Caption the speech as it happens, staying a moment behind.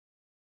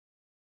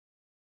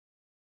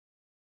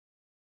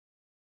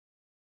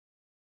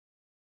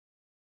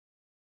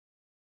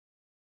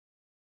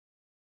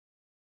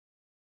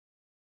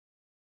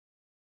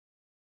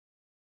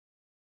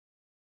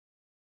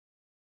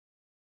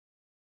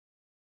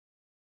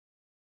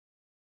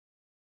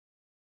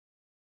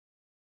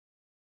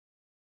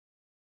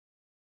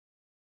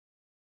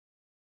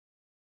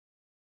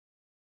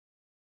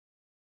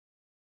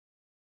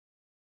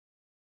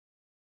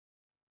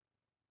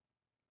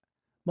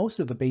Most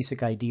of the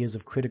basic ideas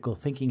of critical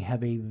thinking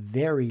have a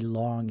very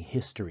long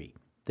history.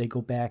 They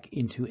go back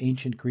into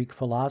ancient Greek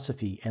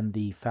philosophy and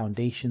the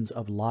foundations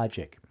of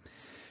logic.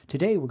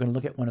 Today, we're going to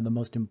look at one of the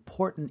most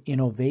important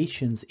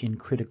innovations in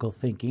critical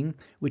thinking,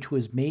 which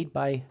was made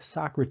by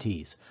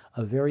Socrates,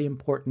 a very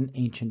important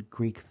ancient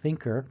Greek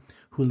thinker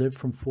who lived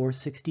from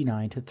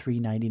 469 to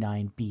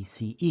 399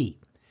 BCE.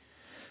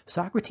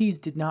 Socrates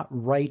did not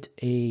write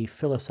a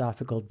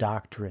philosophical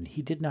doctrine.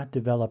 He did not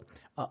develop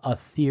a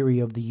theory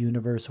of the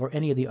universe or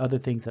any of the other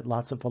things that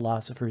lots of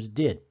philosophers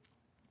did.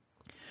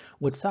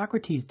 What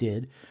Socrates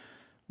did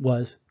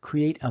was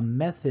create a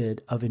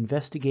method of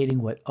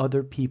investigating what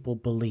other people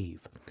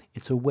believe.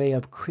 It's a way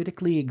of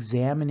critically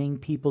examining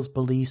people's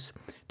beliefs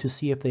to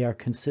see if they are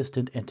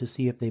consistent and to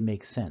see if they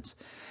make sense.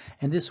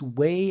 And this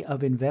way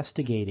of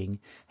investigating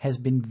has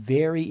been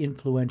very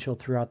influential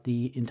throughout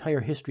the entire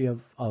history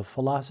of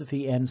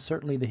philosophy and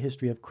certainly the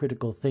history of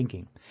critical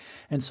thinking.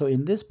 And so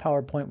in this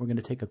PowerPoint, we're going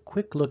to take a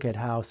quick look at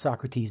how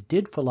Socrates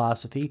did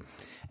philosophy,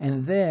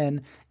 and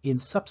then in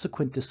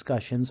subsequent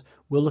discussions,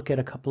 we'll look at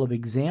a couple of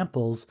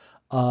examples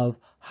of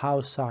how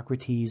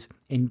Socrates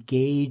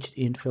engaged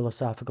in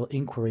philosophical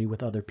inquiry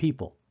with other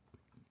people.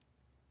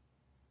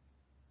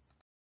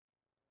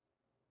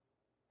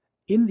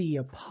 In the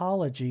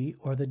apology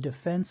or the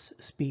defense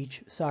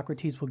speech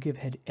Socrates will give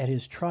at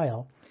his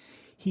trial,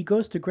 he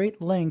goes to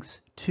great lengths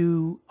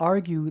to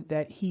argue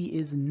that he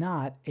is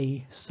not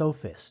a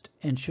sophist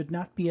and should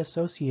not be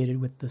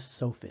associated with the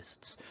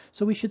sophists.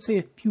 So we should say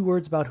a few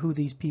words about who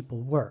these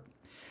people were.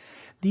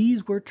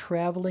 These were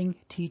traveling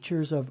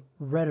teachers of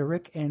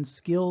rhetoric and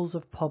skills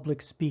of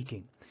public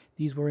speaking.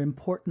 These were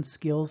important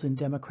skills in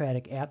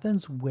democratic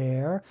Athens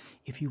where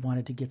if you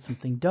wanted to get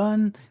something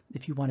done,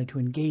 if you wanted to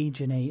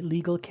engage in a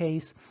legal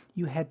case,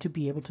 you had to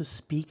be able to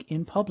speak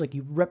in public.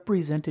 You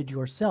represented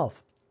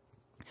yourself.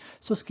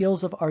 So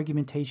skills of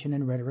argumentation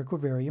and rhetoric were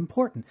very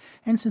important.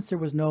 And since there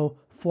was no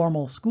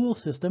formal school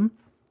system,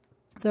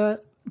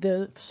 the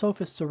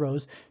sophists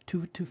arose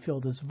to fill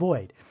this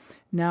void.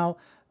 Now,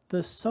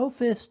 the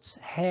sophists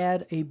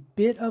had a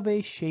bit of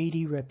a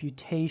shady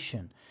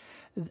reputation.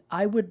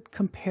 I would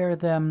compare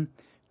them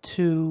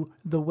to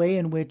the way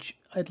in which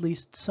at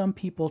least some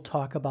people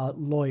talk about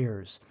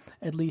lawyers,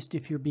 at least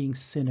if you're being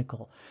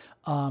cynical.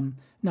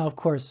 Now, of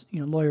course,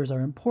 lawyers are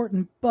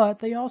important, but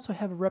they also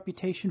have a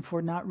reputation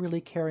for not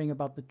really caring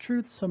about the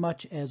truth so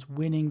much as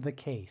winning the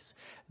case.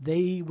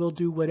 They will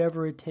do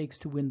whatever it takes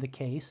to win the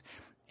case,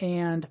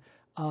 and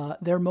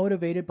they're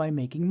motivated by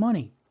making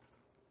money.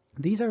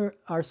 These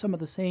are some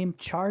of the same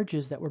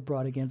charges that were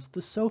brought against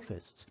the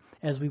sophists,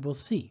 as we will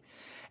see.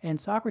 And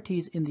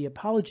Socrates in the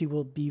Apology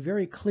will be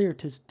very clear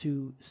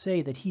to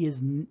say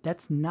that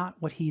that's not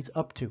what he's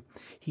up to.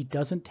 He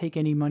doesn't take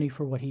any money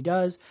for what he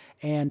does,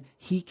 and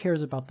he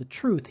cares about the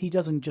truth. He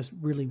doesn't just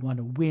really want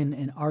to win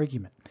an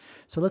argument.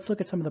 So let's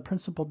look at some of the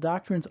principal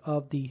doctrines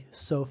of the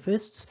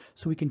sophists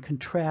so we can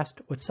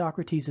contrast what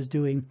Socrates is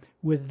doing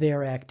with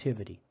their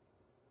activity.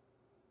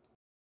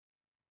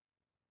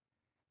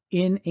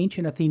 In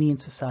ancient Athenian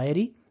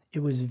society, it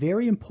was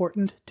very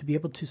important to be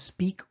able to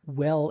speak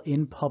well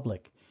in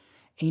public.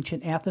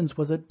 Ancient Athens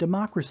was a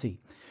democracy,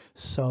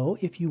 so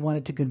if you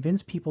wanted to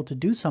convince people to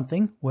do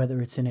something,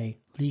 whether it's in a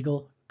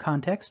legal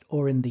context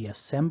or in the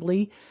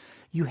assembly,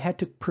 you had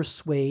to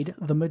persuade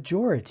the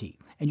majority,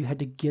 and you had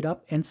to get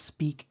up and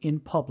speak in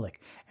public.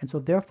 And so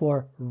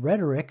therefore,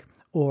 rhetoric,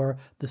 or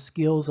the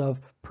skills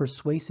of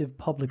persuasive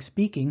public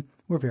speaking,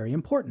 were very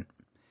important.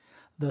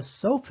 The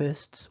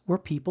sophists were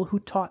people who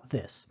taught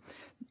this.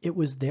 It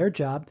was their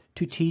job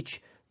to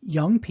teach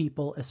young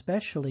people,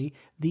 especially,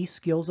 these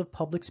skills of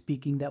public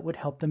speaking that would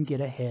help them get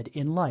ahead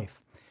in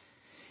life.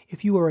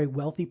 If you were a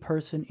wealthy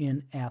person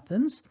in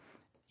Athens,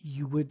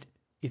 you would,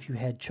 if you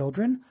had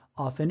children,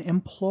 often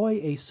employ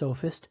a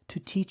sophist to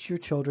teach your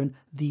children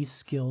these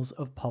skills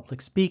of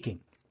public speaking.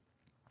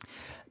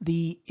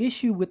 The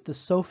issue with the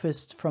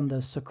sophists from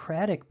the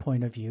Socratic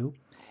point of view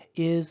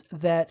is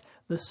that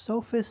the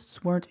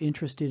sophists weren't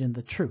interested in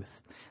the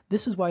truth.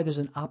 This is why there's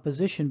an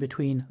opposition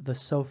between the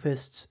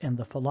sophists and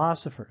the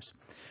philosophers.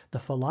 The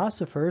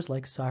philosophers,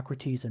 like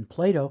Socrates and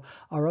Plato,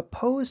 are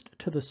opposed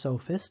to the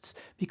sophists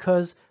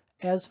because,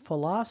 as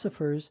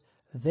philosophers,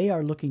 they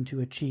are looking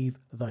to achieve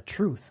the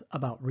truth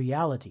about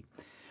reality,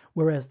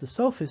 whereas the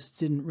sophists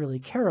didn't really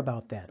care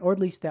about that, or at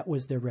least that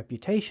was their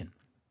reputation.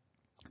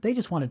 They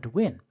just wanted to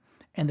win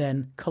and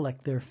then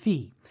collect their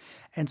fee.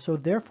 And so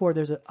therefore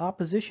there's an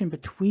opposition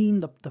between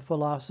the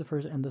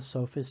philosophers and the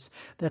sophists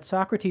that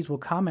Socrates will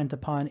comment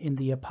upon in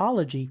the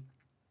Apology,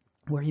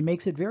 where he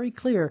makes it very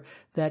clear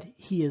that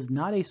he is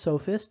not a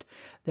sophist,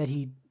 that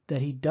he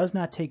does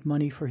not take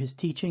money for his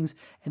teachings,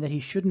 and that he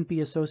shouldn't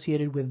be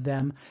associated with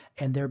them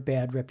and their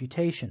bad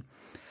reputation.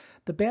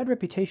 The bad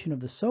reputation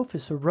of the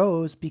sophists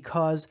arose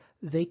because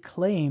they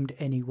claimed,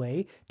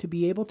 anyway, to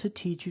be able to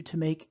teach you to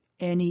make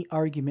any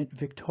argument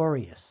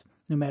victorious,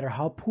 no matter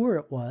how poor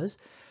it was.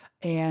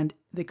 And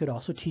they could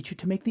also teach you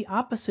to make the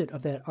opposite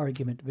of that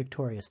argument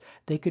victorious.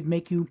 They could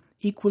make you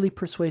equally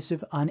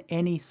persuasive on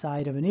any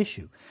side of an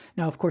issue.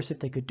 Now, of course, if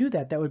they could do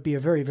that, that would be a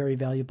very, very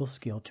valuable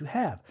skill to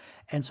have.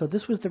 And so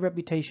this was the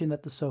reputation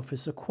that the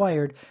sophists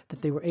acquired,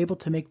 that they were able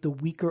to make the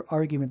weaker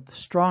argument the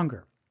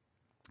stronger.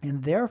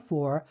 And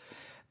therefore,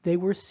 they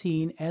were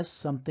seen as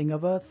something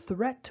of a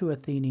threat to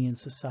Athenian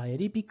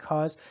society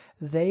because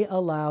they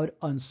allowed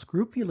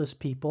unscrupulous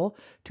people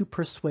to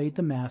persuade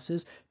the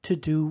masses to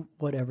do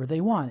whatever they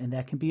want. And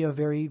that can be a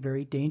very,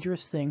 very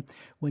dangerous thing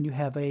when you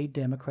have a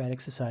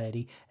democratic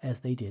society as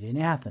they did in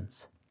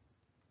Athens.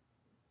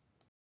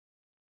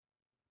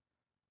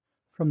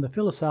 From the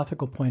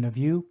philosophical point of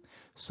view,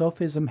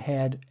 Sophism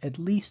had at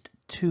least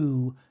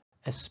two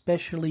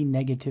especially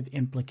negative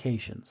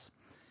implications.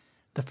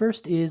 The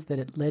first is that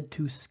it led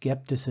to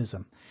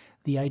skepticism,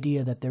 the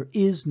idea that there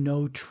is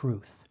no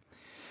truth.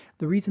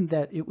 The reason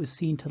that it was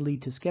seen to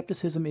lead to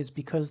skepticism is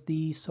because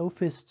the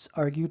sophists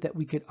argued that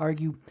we could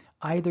argue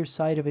either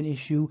side of an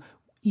issue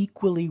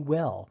equally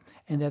well,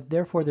 and that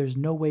therefore there's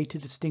no way to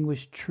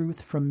distinguish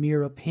truth from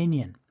mere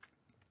opinion.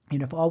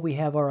 And if all we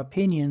have are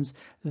opinions,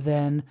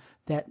 then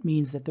that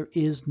means that there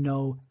is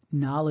no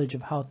knowledge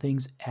of how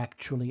things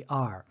actually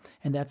are.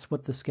 And that's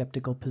what the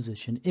skeptical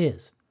position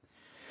is.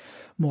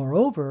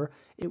 Moreover,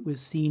 it was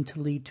seen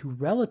to lead to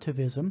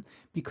relativism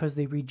because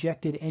they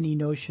rejected any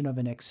notion of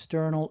an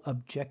external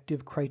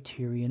objective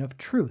criterion of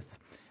truth.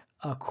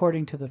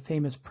 According to the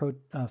famous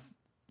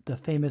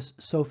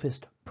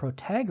sophist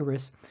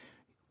Protagoras,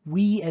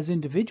 we as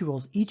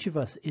individuals, each of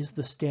us is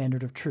the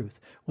standard of truth.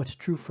 What's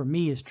true for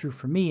me is true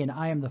for me, and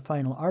I am the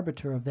final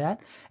arbiter of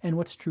that, and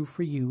what's true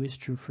for you is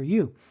true for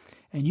you.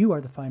 And you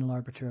are the final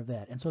arbiter of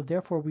that. And so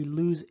therefore we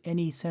lose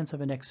any sense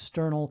of an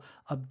external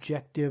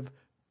objective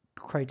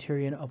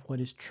criterion of what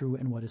is true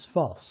and what is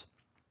false.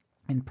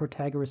 And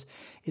Protagoras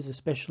is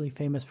especially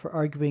famous for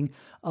arguing,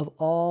 of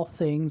all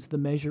things the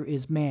measure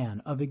is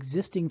man, of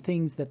existing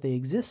things that they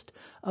exist,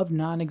 of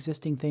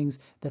non-existing things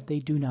that they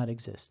do not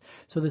exist.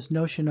 So this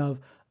notion of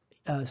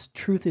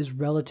truth is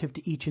relative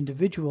to each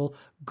individual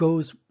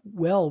goes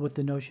well with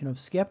the notion of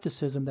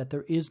skepticism, that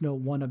there is no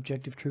one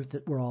objective truth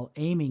that we're all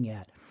aiming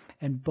at.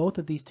 And both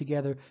of these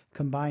together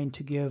combine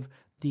to give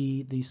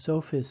the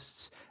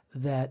sophists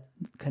that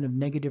kind of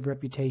negative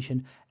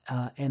reputation,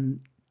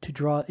 and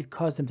it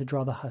caused them to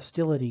draw the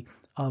hostility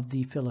of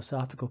the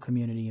philosophical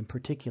community in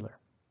particular.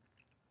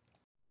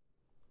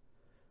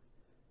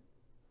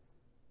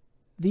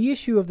 The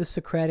issue of the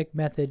Socratic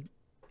method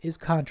is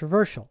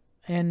controversial,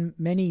 and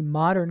many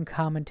modern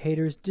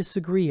commentators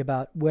disagree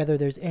about whether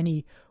there's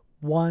any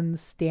one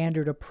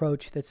standard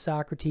approach that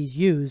Socrates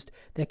used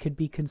that could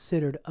be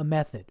considered a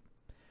method.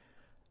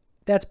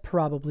 That's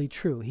probably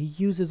true. He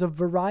uses a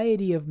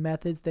variety of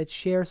methods that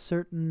share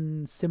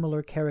certain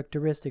similar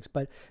characteristics,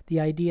 but the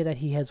idea that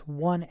he has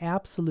one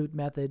absolute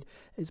method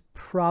is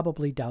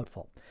probably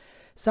doubtful.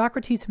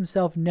 Socrates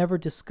himself never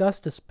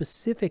discussed a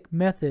specific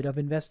method of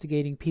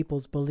investigating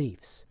people's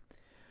beliefs.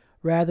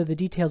 Rather, the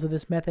details of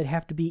this method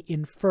have to be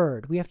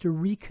inferred. We have to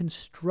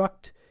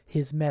reconstruct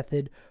his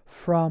method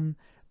from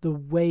the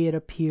way it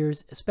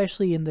appears,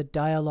 especially in the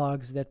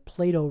dialogues that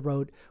Plato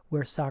wrote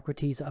where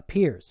Socrates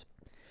appears.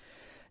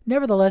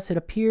 Nevertheless, it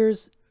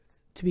appears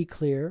to be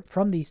clear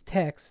from these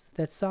texts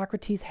that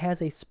Socrates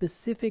has a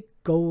specific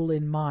goal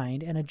in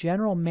mind and a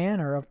general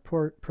manner of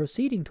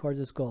proceeding towards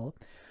this goal,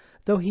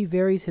 though he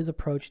varies his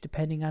approach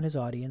depending on his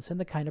audience and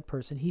the kind of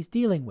person he's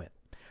dealing with.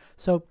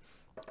 So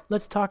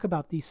let's talk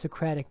about the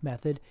Socratic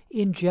method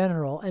in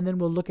general, and then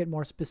we'll look at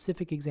more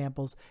specific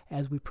examples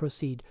as we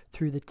proceed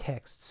through the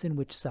texts in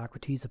which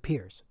Socrates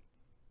appears.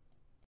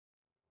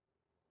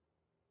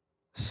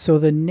 So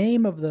the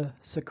name of the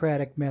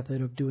Socratic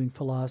method of doing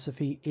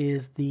philosophy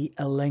is the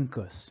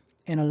elenchus.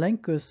 And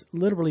elenchus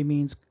literally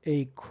means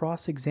a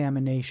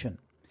cross-examination.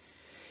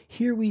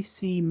 Here we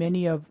see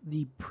many of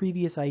the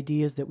previous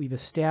ideas that we've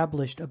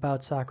established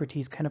about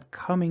Socrates kind of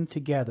coming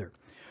together.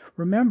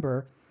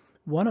 Remember,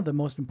 one of the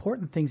most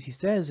important things he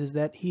says is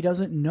that he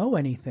doesn't know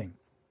anything.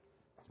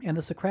 And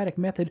the Socratic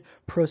method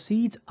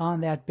proceeds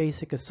on that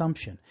basic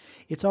assumption.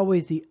 It's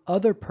always the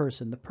other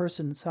person, the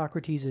person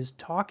Socrates is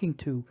talking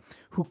to,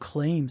 who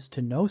claims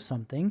to know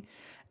something.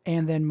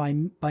 And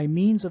then by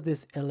means of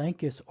this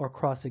elenchus or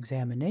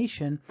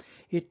cross-examination,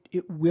 it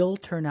will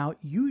turn out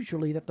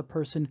usually that the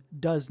person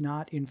does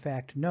not in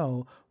fact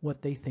know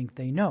what they think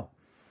they know.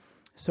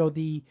 So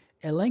the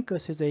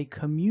elenchus is a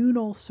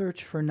communal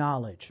search for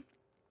knowledge.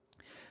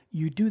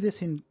 You do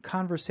this in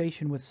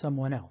conversation with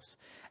someone else.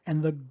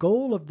 And the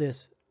goal of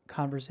this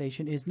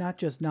conversation is not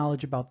just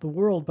knowledge about the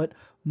world, but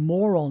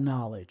moral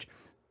knowledge.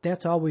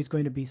 That's always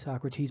going to be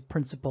Socrates'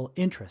 principal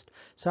interest.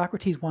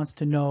 Socrates wants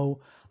to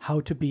know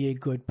how to be a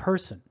good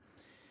person,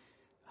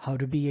 how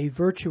to be a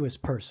virtuous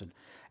person.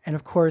 And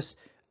of course,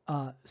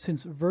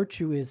 since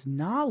virtue is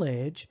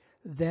knowledge,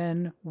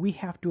 then we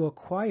have to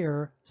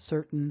acquire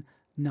certain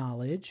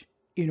knowledge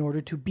in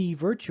order to be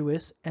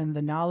virtuous, and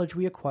the knowledge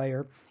we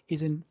acquire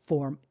is in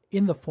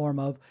the form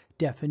of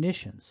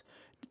definitions.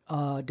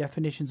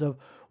 Definitions of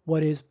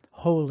what is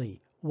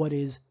holy, what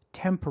is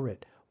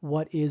temperate,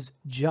 what is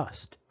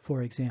just,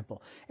 for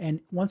example. And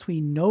once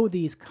we know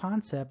these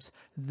concepts,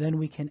 then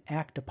we can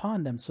act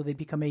upon them, so they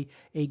become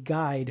a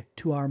guide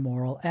to our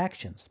moral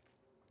actions.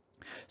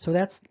 So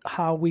that's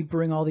how we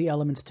bring all the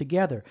elements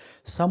together.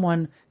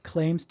 Someone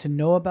claims to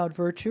know about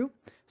virtue.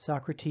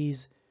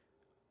 Socrates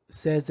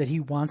says that he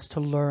wants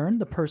to learn.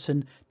 The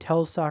person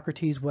tells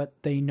Socrates what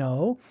they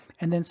know,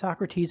 and then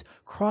Socrates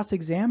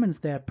cross-examines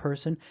that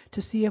person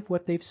to see if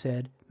what they've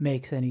said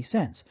makes any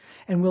sense.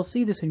 And we'll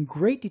see this in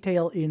great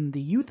detail in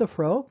the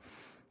Euthyphro,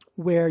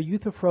 where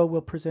Euthyphro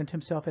will present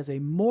himself as a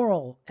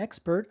moral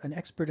expert, an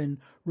expert in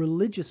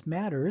religious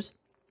matters,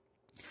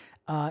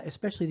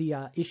 especially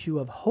the issue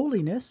of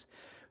holiness.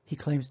 He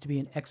claims to be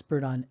an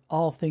expert on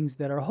all things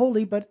that are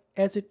holy, but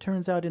as it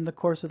turns out in the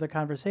course of the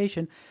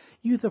conversation,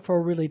 Euthyphro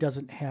really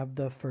doesn't have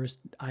the first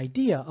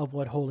idea of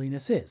what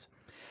holiness is.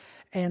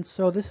 And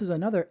so this is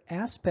another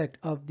aspect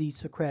of the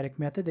Socratic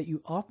method that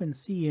you often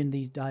see in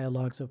these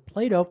dialogues of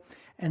Plato,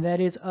 and that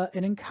is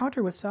an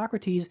encounter with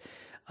Socrates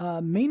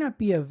may not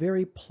be a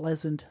very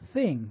pleasant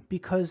thing,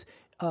 because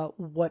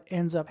what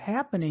ends up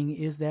happening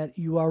is that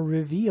you are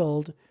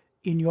revealed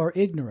in your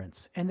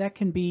ignorance, and that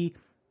can be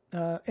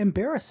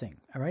embarrassing,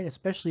 all right,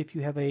 especially if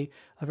you have a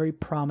very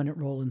prominent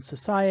role in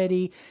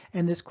society,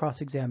 and this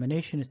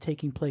cross-examination is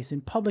taking place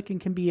in public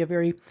and can be a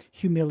very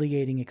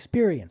humiliating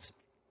experience.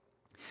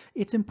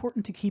 It's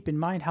important to keep in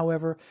mind,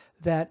 however,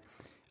 that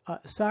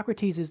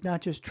Socrates is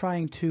not just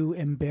trying to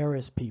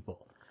embarrass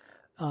people.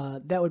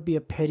 That would be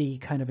a petty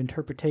kind of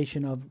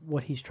interpretation of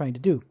what he's trying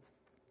to do.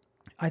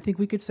 I think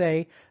we could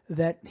say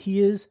that he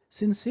is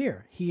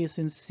sincere. He is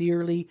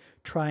sincerely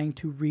trying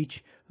to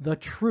reach the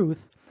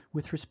truth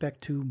with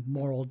respect to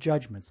moral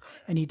judgments.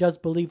 And he does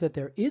believe that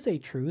there is a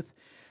truth,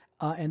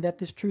 and that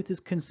this truth is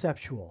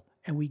conceptual,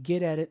 and we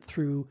get at it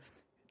through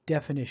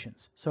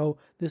definitions. So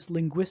this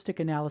linguistic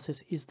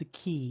analysis is the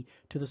key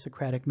to the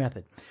Socratic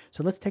method.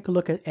 So let's take a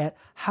look at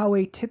how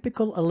a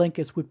typical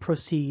elenchus would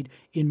proceed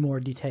in more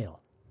detail.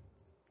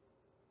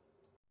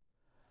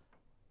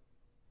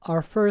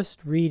 Our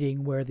first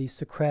reading where the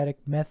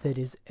Socratic method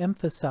is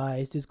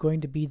emphasized is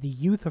going to be the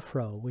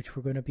Euthyphro, which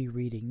we're going to be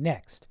reading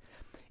next.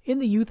 In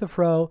the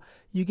Euthyphro,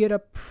 you get a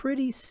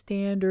pretty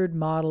standard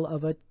model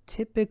of a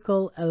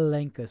typical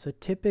elenchus, a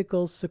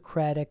typical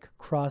Socratic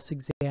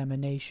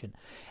cross-examination.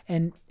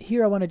 And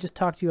here I want to just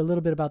talk to you a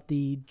little bit about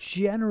the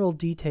general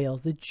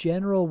details, the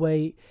general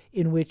way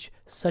in which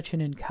such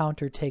an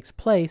encounter takes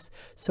place,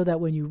 so that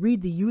when you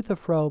read the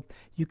Euthyphro,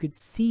 you could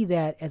see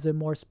that as a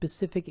more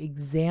specific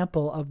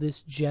example of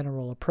this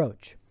general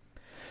approach.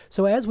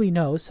 So as we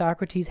know,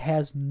 Socrates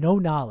has no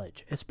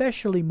knowledge,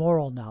 especially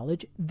moral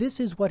knowledge. This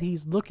is what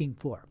he's looking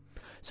for.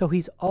 So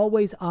he's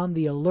always on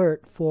the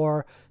alert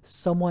for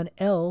someone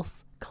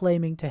else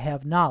claiming to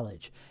have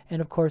knowledge. And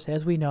of course,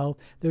 as we know,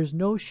 there's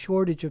no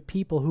shortage of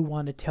people who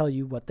want to tell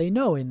you what they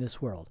know in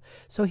this world.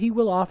 So he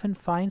will often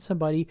find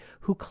somebody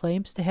who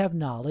claims to have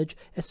knowledge,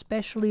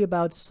 especially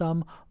about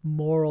some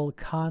moral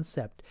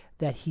concept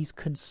that he's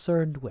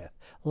concerned with,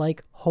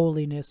 like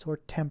holiness or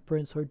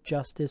temperance or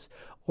justice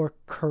or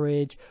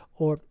courage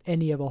or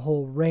any of a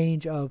whole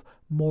range of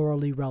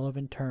morally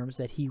relevant terms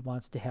that he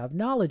wants to have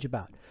knowledge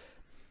about.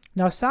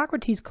 Now,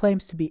 Socrates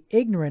claims to be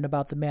ignorant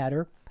about the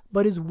matter,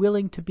 but is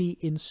willing to be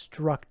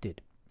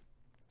instructed.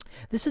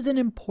 This is an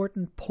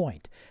important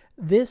point.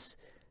 This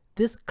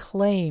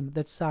claim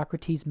that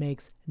Socrates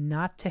makes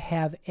not to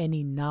have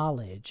any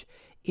knowledge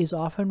is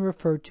often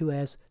referred to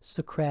as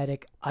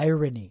Socratic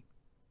irony.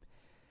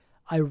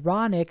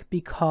 Ironic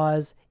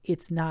because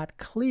it's not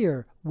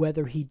clear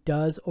whether he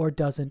does or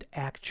doesn't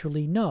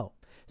actually know.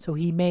 So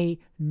he may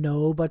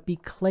know but be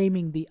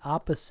claiming the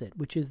opposite,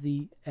 which is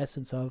the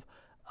essence of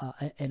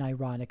an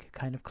ironic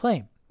kind of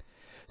claim.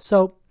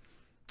 So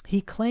he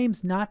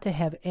claims not to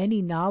have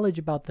any knowledge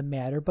about the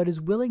matter, but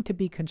is willing to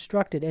be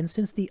constructed. And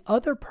since the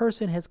other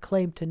person has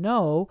claimed to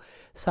know,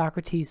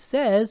 Socrates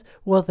says,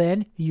 well,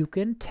 then you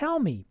can tell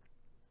me.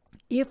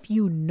 If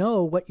you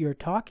know what you're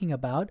talking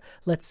about,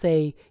 let's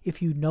say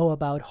if you know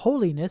about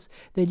holiness,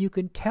 then you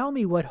can tell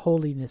me what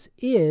holiness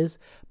is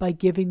by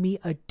giving me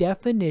a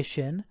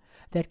definition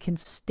that can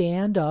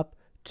stand up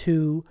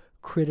to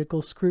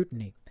critical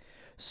scrutiny.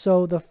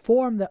 So the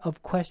form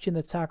of question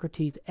that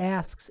Socrates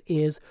asks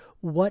is,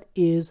 what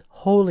is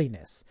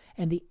holiness?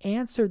 And the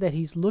answer that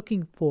he's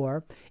looking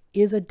for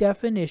is a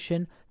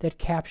definition that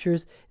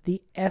captures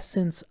the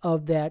essence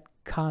of that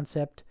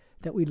concept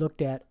that we looked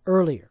at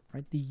earlier,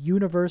 right? The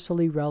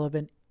universally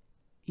relevant,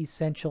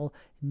 essential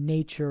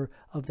nature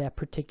of that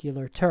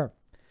particular term.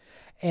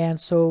 And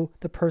so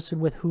the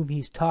person with whom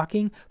he's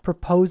talking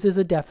proposes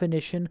a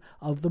definition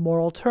of the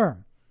moral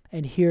term.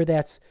 And here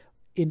that's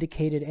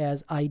indicated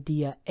as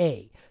idea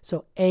A.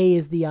 So A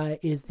is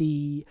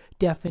the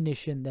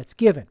definition that's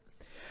given.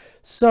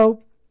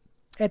 So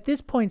at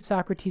this point,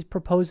 Socrates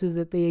proposes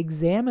that they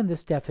examine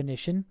this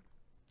definition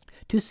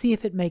to see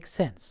if it makes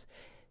sense.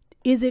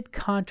 Is it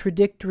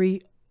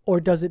contradictory,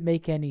 or does it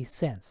make any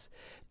sense?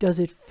 Does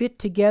it fit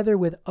together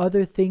with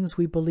other things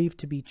we believe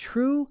to be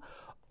true,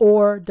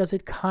 or does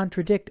it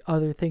contradict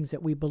other things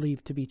that we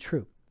believe to be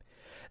true?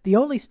 The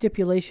only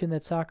stipulation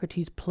that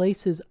Socrates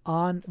places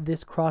on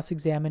this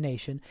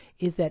cross-examination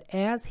is that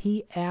as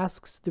he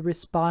asks the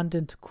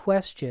respondent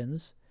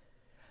questions,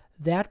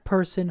 that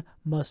person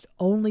must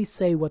only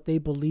say what they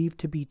believe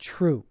to be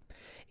true.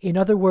 In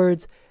other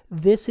words,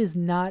 this is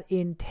not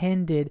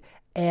intended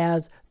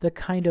as the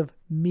kind of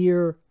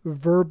mere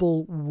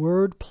verbal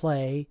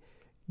wordplay,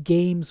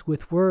 games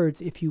with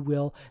words, if you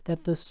will,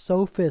 that the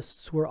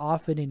sophists were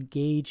often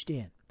engaged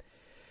in.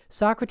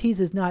 Socrates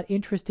is not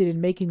interested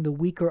in making the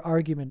weaker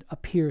argument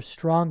appear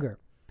stronger.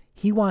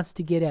 He wants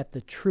to get at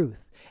the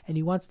truth, and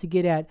he wants to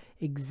get at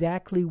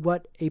exactly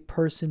what a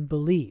person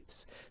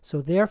believes. So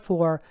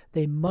therefore,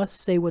 they must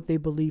say what they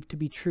believe to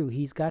be true.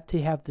 He's got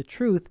to have the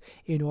truth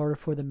in order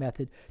for the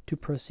method to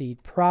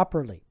proceed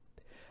properly.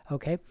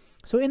 Okay,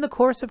 so in the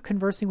course of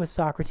conversing with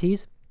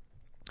Socrates,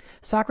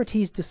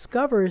 Socrates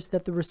discovers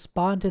that the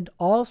respondent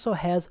also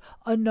has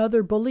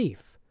another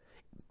belief,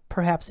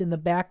 perhaps in the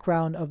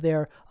background of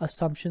their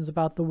assumptions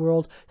about the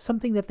world,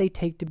 something that they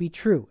take to be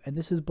true, and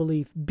this is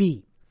belief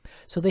B.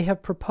 So they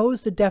have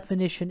proposed a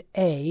definition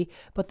A,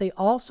 but they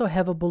also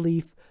have a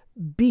belief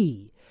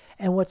B.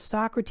 And what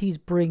Socrates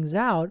brings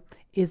out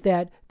is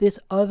that this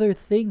other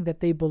thing that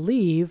they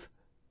believe,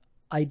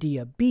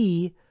 idea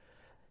B,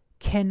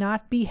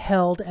 cannot be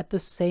held at the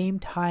same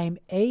time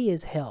A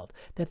is held,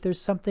 that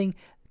there's something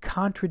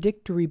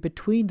contradictory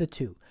between the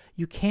two.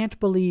 You can't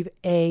believe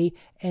A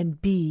and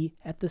B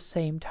at the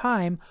same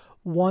time.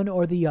 One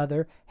or the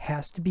other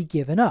has to be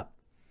given up.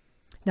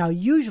 Now,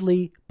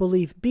 usually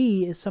belief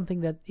B is something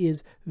that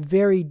is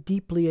very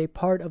deeply a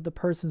part of the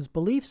person's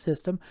belief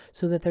system,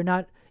 so that they're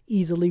not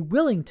easily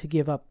willing to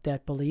give up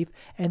that belief,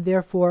 and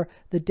therefore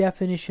the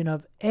definition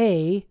of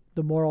A,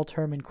 the moral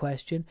term in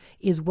question,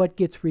 is what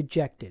gets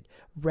rejected.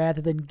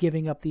 Rather than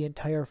giving up the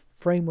entire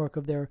framework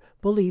of their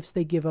beliefs,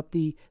 they give up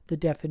the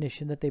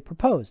definition that they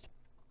proposed.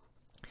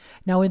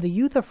 Now, in the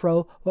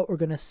Euthyphro, what we're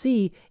going to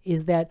see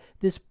is that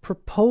this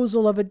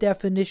proposal of a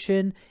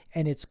definition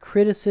and its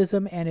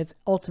criticism and its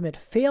ultimate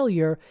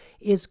failure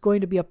is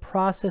going to be a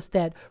process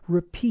that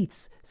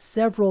repeats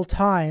several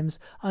times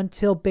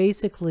until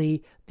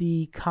basically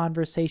the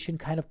conversation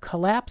kind of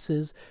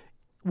collapses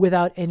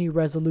without any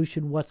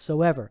resolution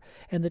whatsoever.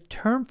 And the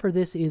term for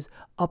this is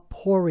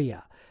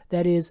aporia.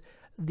 That is,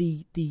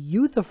 the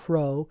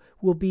Euthyphro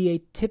will be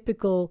a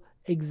typical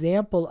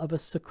example of a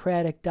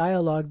Socratic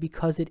dialogue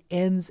because it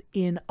ends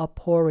in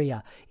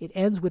aporia. It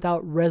ends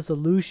without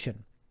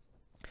resolution.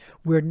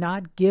 We're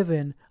not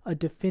given a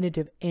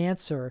definitive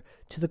answer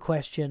to the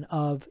question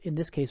of, in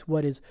this case,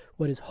 what is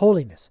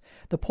holiness.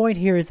 The point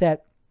here is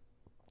that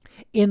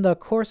in the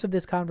course of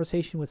this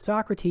conversation with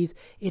Socrates,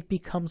 it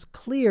becomes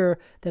clear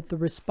that the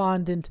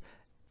respondent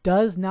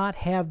does not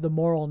have the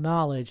moral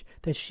knowledge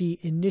that she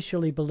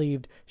initially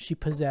believed she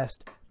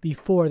possessed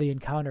before the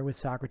encounter with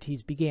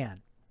Socrates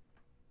began.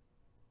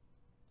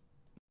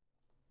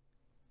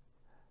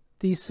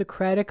 The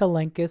Socratic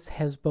elenchus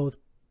has both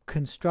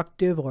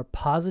constructive or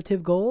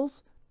positive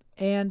goals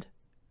and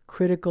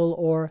critical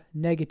or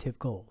negative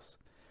goals.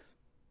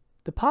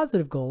 The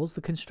positive goals,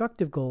 the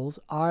constructive goals,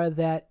 are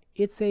that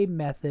it's a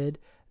method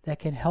that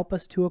can help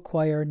us to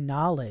acquire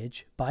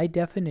knowledge, by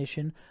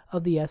definition,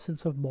 of the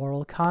essence of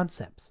moral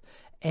concepts.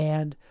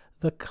 And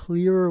the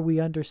clearer we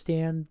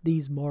understand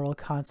these moral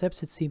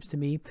concepts, it seems to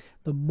me,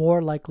 the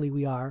more likely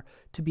we are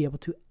to be able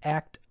to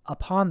act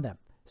upon them.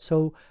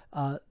 So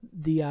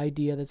the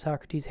idea that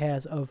Socrates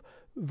has of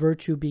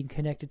virtue being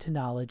connected to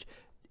knowledge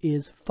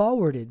is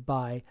forwarded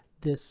by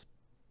this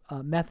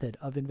method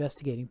of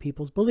investigating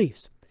people's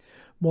beliefs.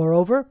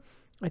 Moreover,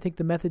 I think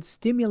the method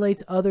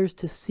stimulates others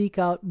to seek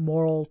out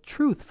moral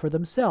truth for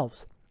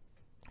themselves,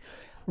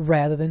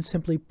 rather than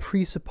simply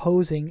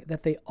presupposing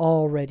that they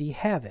already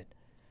have it.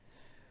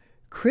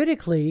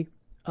 Critically,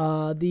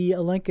 the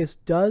elenchus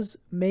does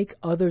make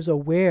others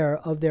aware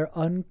of their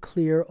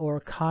unclear or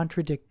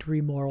contradictory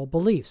moral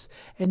beliefs.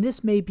 And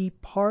this may be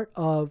part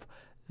of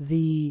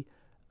the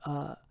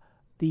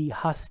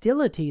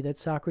hostility that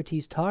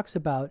Socrates talks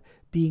about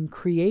being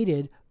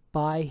created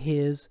by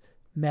his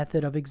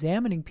method of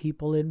examining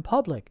people in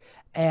public,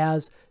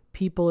 as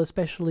people,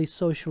 especially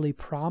socially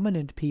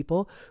prominent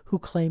people who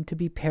claim to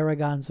be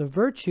paragons of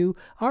virtue,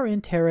 are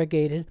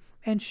interrogated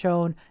and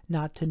shown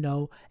not to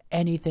know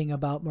anything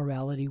about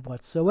morality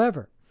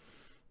whatsoever.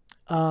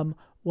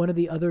 One of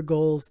the other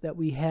goals that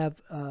we have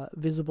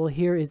visible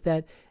here is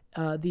that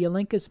the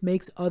elenchus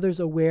makes others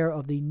aware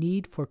of the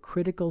need for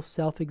critical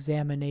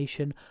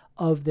self-examination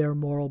of their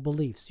moral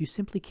beliefs. You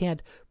simply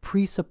can't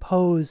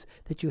presuppose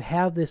that you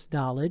have this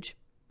knowledge.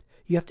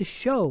 You have to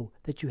show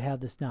that you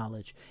have this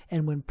knowledge.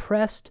 And when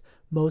pressed,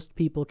 most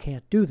people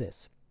can't do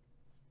this.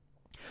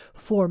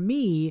 For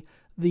me,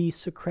 the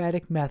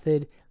Socratic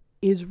method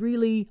is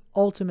really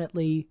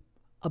ultimately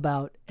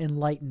about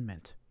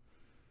enlightenment.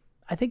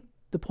 I think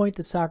the point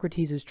that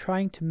Socrates is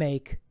trying to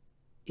make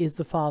is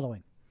the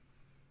following.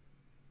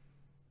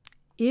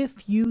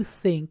 If you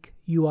think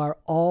you are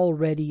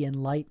already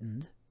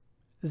enlightened,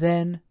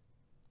 then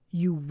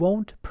you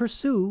won't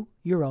pursue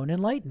your own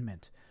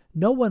enlightenment.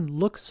 No one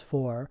looks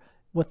for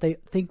what they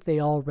think they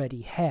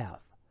already have.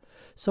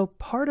 So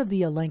part of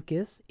the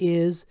elenchus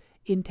is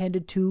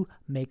intended to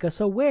make us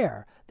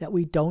aware that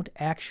we don't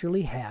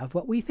actually have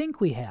what we think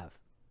we have.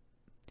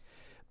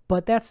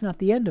 But that's not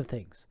the end of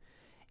things.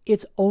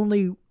 It's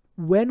only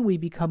when we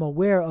become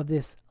aware of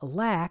this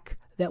lack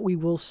that we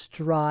will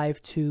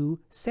strive to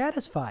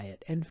satisfy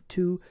it and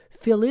to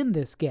fill in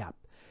this gap.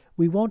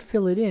 We won't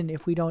fill it in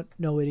if we don't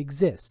know it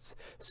exists.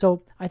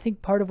 So I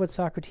think part of what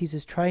Socrates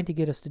is trying to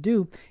get us to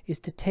do is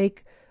to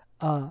take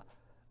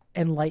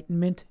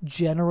enlightenment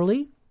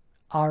generally,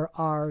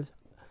 our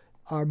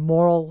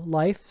moral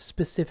life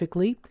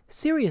specifically,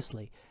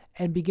 seriously,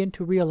 and begin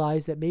to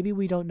realize that maybe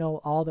we don't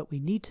know all that we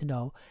need to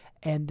know,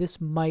 and this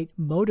might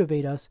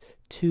motivate us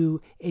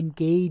to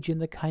engage in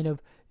the kind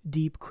of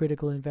deep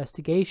critical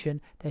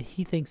investigation that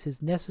he thinks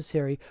is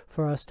necessary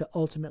for us to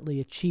ultimately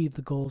achieve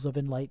the goals of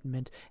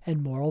enlightenment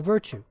and moral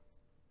virtue.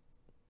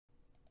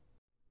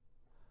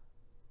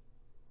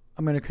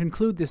 I'm going to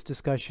conclude this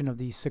discussion of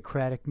the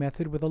Socratic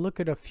method with a look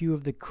at a few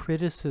of the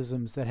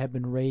criticisms that have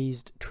been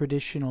raised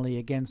traditionally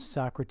against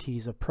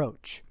Socrates'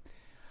 approach.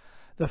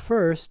 The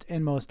first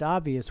and most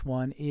obvious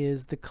one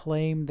is the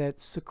claim that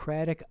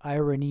Socratic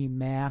irony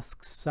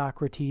masks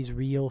Socrates'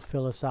 real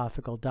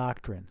philosophical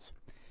doctrines.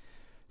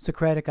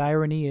 Socratic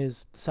irony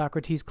is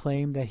Socrates'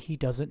 claim that he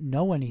doesn't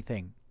know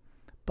anything,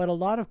 but a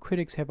lot of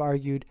critics have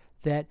argued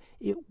that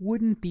it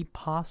wouldn't be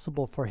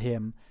possible for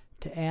him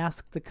to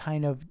ask the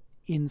kind of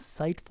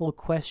insightful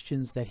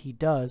questions that he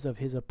does of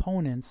his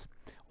opponents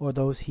or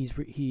those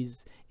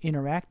he's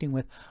interacting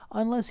with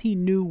unless he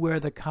knew where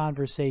the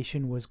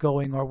conversation was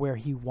going or where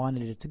he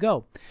wanted it to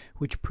go,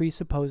 which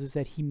presupposes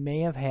that he may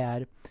have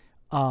had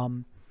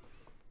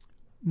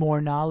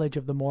more knowledge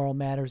of the moral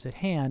matters at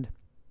hand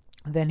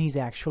than he's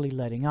actually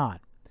letting on.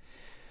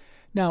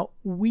 Now,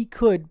 we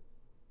could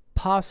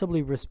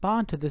possibly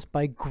respond to this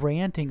by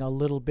granting a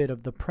little bit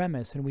of the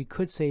premise, and we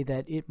could say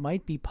that it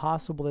might be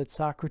possible that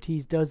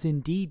Socrates does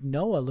indeed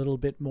know a little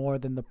bit more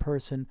than the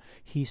person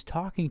he's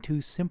talking to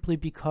simply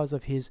because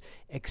of his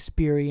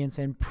experience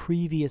and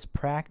previous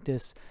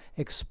practice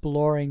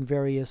exploring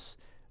various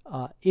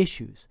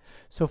issues.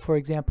 So, for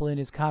example, in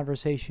his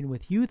conversation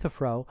with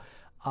Euthyphro,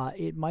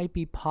 it might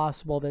be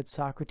possible that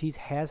Socrates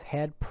has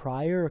had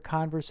prior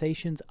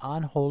conversations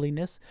on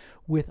holiness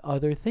with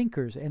other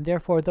thinkers, and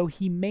therefore, though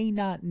he may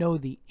not know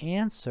the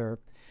answer,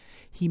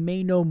 he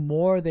may know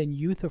more than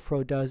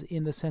Euthyphro does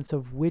in the sense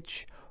of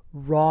which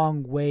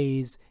wrong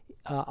ways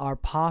are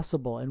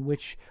possible and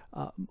which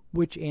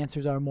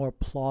answers are more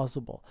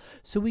plausible.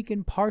 So we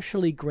can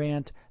partially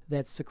grant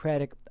that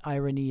Socratic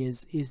irony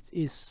is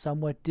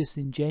somewhat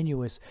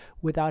disingenuous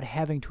without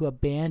having to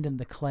abandon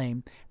the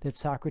claim that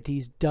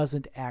Socrates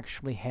doesn't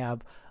actually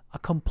have a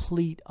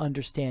complete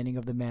understanding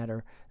of the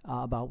matter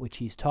about which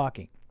he's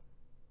talking.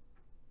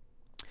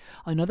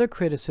 Another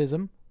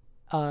criticism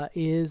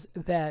is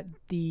that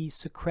the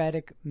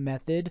Socratic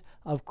method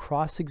of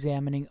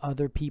cross-examining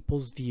other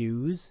people's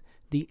views,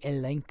 the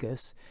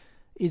elenchus,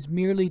 is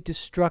merely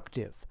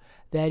destructive.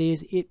 That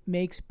is, it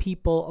makes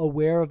people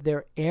aware of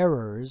their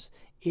errors.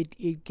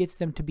 It gets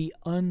them to be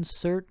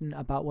uncertain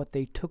about what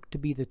they took to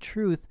be the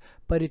truth,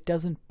 but it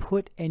doesn't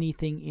put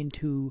anything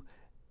into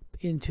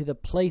the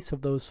place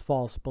of those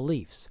false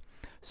beliefs.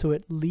 So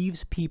it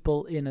leaves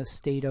people in a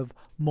state of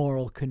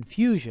moral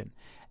confusion.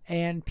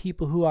 And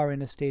people who are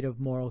in a state of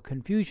moral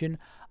confusion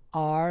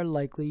are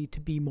likely to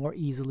be more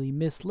easily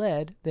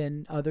misled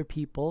than other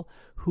people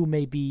who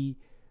may be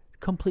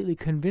completely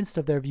convinced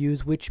of their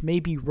views, which may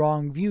be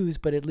wrong views,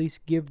 but at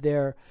least give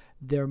their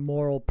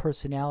moral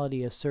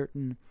personality a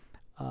certain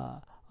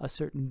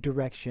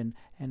direction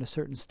and a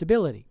certain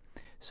stability.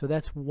 So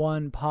that's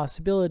one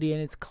possibility,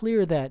 and it's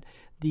clear that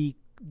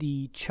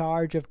the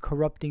charge of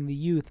corrupting the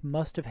youth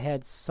must have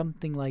had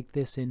something like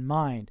this in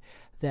mind,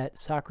 that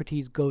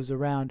Socrates goes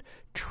around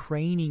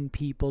training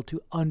people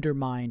to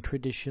undermine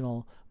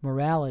traditional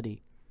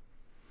morality.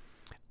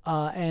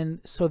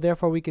 And so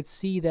therefore we could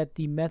see that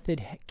the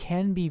method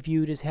can be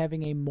viewed as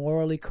having a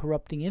morally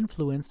corrupting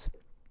influence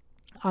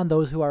on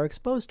those who are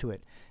exposed to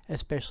it,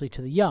 especially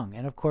to the young.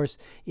 And of course,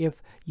 if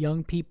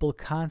young people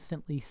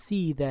constantly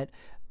see that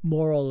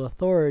moral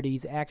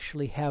authorities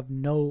actually have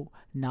no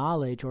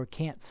knowledge or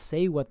can't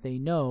say what they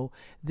know,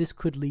 this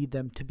could lead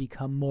them to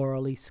become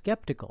morally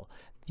skeptical.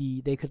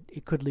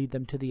 It could lead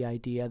them to the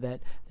idea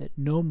that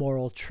no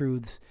moral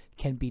truths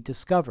can be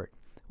discovered,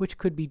 which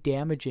could be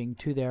damaging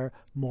to their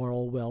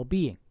moral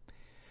well-being.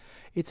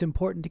 It's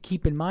important to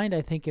keep in mind,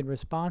 I think, in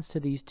response to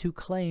these two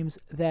claims,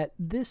 that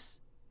these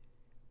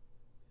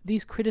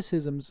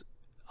criticisms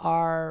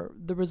are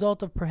the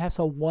result of perhaps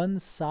a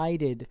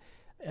one-sided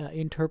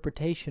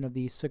interpretation of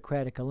the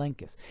Socratic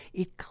elenchus.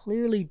 It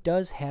clearly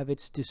does have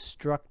its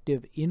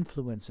destructive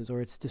influences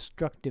or its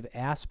destructive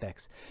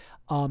aspects.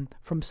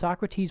 From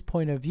Socrates'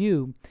 point of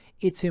view,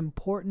 it's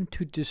important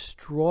to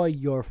destroy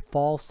your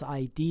false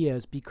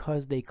ideas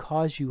because they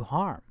cause you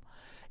harm.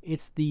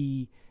 It's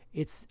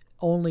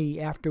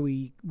only after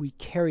we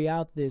carry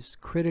out this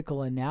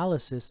critical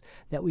analysis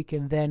that we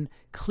can then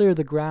clear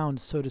the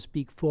ground, so to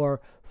speak, for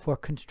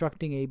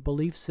constructing a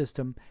belief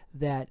system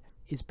that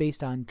is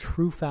based on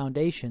true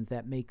foundations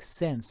that make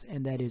sense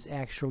and that is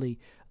actually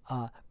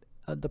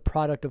the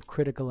product of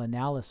critical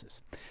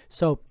analysis.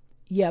 So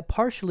yeah,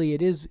 partially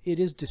it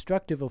is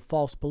destructive of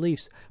false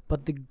beliefs,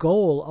 but the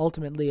goal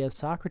ultimately, as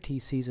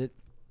Socrates sees it,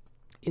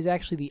 is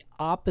actually the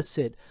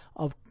opposite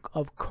of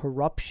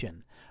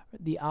corruption.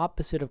 The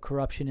opposite of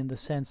corruption in the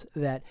sense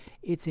that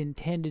it's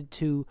intended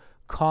to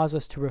cause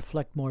us to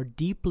reflect more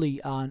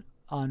deeply on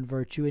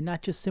virtue and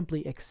not just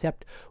simply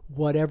accept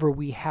whatever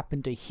we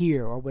happen to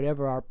hear or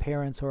whatever our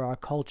parents or our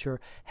culture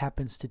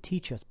happens to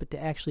teach us, but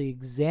to actually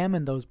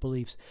examine those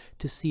beliefs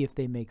to see if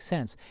they make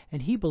sense.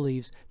 And he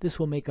believes this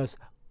will make us,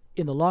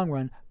 in the long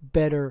run,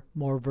 better,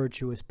 more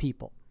virtuous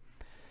people.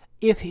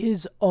 If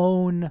his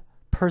own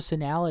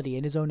personality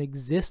and his own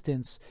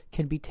existence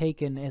can be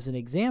taken as an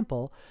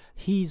example,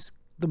 he's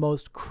the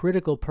most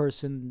critical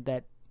person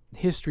that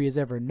history has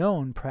ever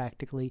known,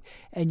 practically,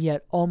 and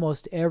yet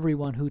almost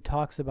everyone who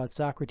talks about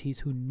Socrates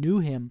who knew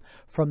him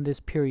from this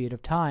period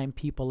of time,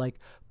 people like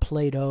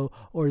Plato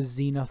or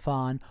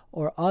Xenophon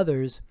or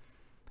others,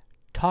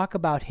 talk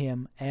about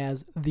him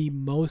as the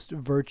most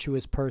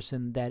virtuous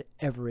person that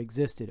ever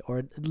existed, or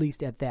at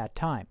least at that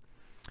time.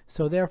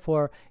 So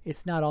therefore,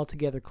 it's not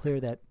altogether clear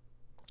that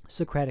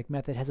Socratic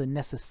method has a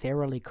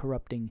necessarily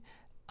corrupting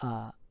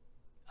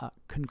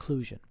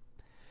conclusion.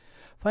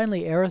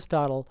 Finally,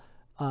 Aristotle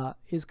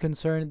is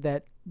concerned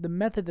that the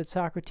method that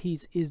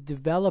Socrates is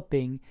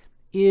developing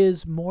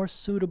is more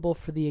suitable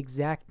for the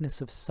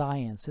exactness of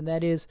science, and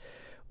that is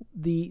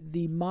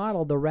the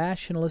model, the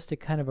rationalistic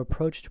kind of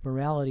approach to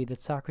morality that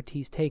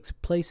Socrates takes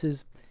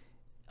places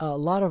a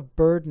lot of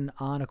burden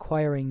on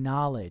acquiring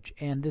knowledge,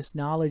 and this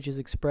knowledge is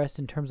expressed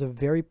in terms of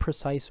very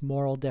precise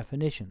moral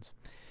definitions.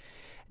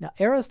 Now,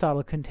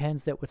 Aristotle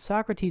contends that what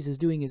Socrates is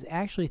doing is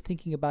actually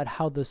thinking about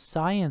how the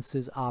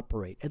sciences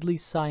operate, at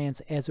least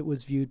science as it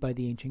was viewed by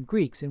the ancient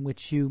Greeks, in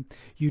which you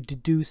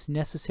deduce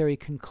necessary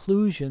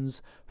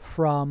conclusions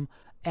from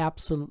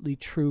absolutely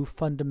true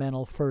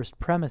fundamental first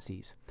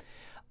premises.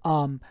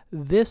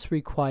 This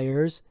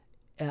requires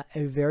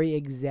a very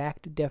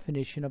exact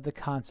definition of the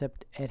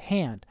concept at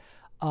hand.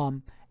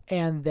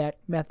 And that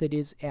method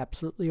is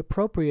absolutely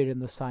appropriate in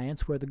the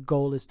science where the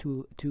goal is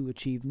to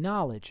achieve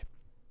knowledge.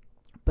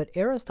 But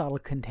Aristotle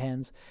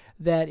contends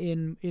that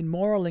in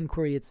moral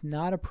inquiry it's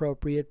not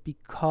appropriate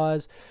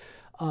because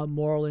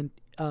moral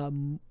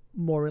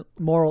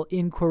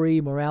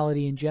inquiry,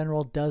 morality in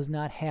general, does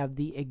not have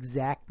the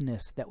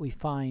exactness that we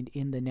find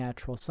in the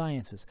natural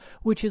sciences,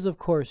 which is of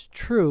course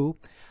true,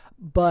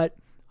 but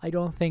I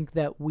don't think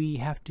that we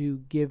have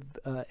to give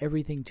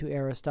everything to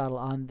Aristotle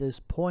on this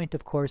point,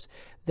 of course.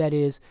 That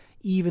is,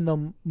 even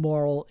though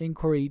moral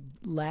inquiry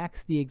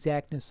lacks the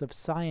exactness of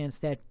science,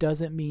 that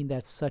doesn't mean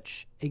that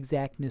such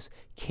exactness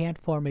can't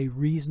form a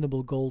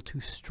reasonable goal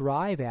to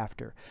strive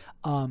after.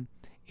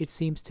 It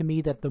seems to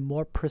me that the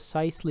more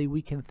precisely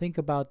we can think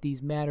about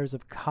these matters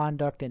of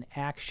conduct and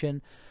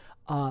action,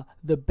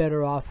 the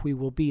better off we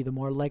will be, the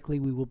more likely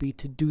we will be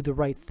to do the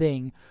right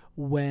thing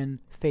when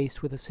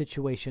faced with a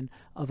situation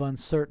of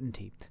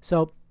uncertainty.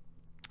 So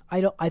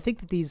I think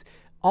that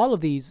all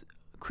of these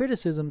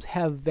criticisms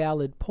have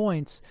valid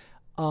points,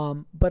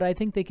 but I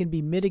think they can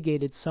be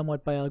mitigated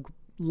somewhat by a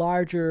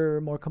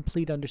larger, more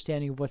complete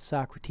understanding of what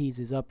Socrates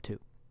is up to.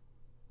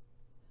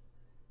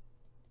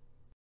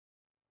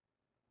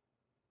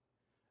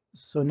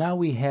 So now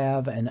we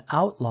have an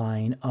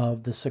outline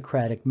of the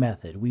Socratic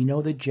method. We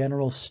know the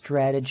general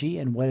strategy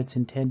and what it's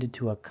intended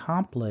to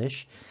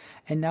accomplish,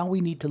 and now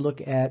we need to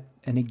look at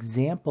an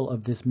example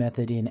of this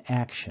method in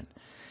action.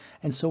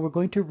 And so we're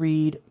going to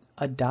read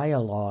a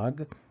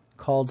dialogue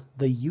called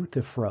the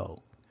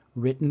Euthyphro,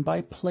 written by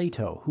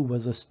Plato, who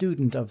was a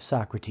student of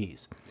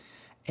Socrates.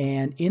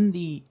 And in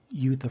the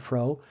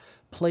Euthyphro,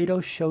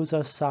 Plato shows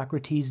us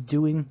Socrates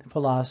doing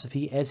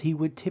philosophy as he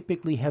would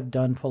typically have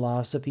done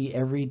philosophy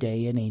every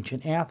day in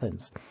ancient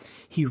Athens.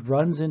 He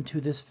runs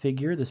into this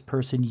figure, this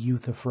person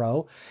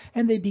Euthyphro,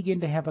 and they begin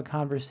to have a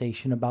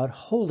conversation about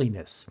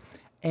holiness.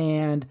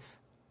 And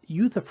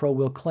Euthyphro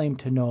will claim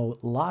to know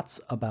lots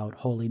about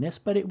holiness,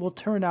 but it will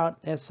turn out,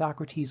 as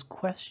Socrates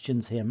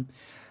questions him,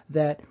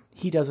 that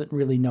he doesn't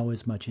really know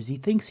as much as he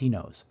thinks he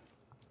knows.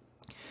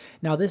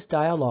 Now, this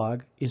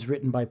dialogue is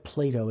written by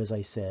Plato, as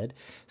I said.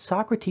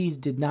 Socrates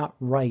did not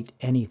write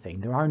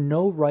anything. There are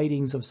no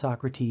writings of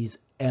Socrates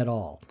at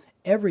all.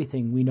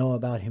 Everything we know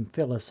about him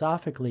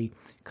philosophically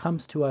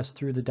comes to us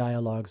through the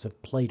dialogues of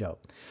Plato.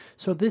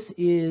 So this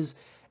is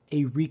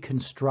a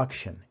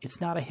reconstruction. It's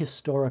not a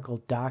historical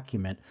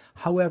document.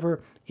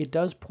 However, it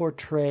does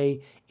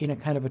portray in a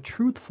kind of a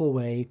truthful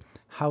way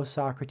how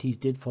Socrates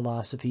did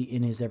philosophy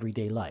in his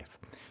everyday life.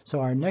 So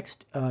our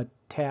next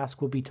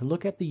task will be to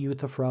look at the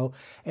Euthyphro,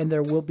 and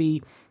there will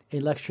be a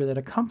lecture that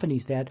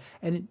accompanies that,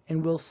 and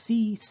we'll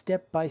see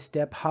step by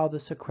step how the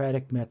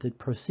Socratic method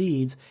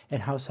proceeds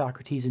and how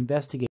Socrates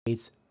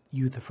investigates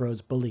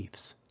Euthyphro's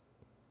beliefs.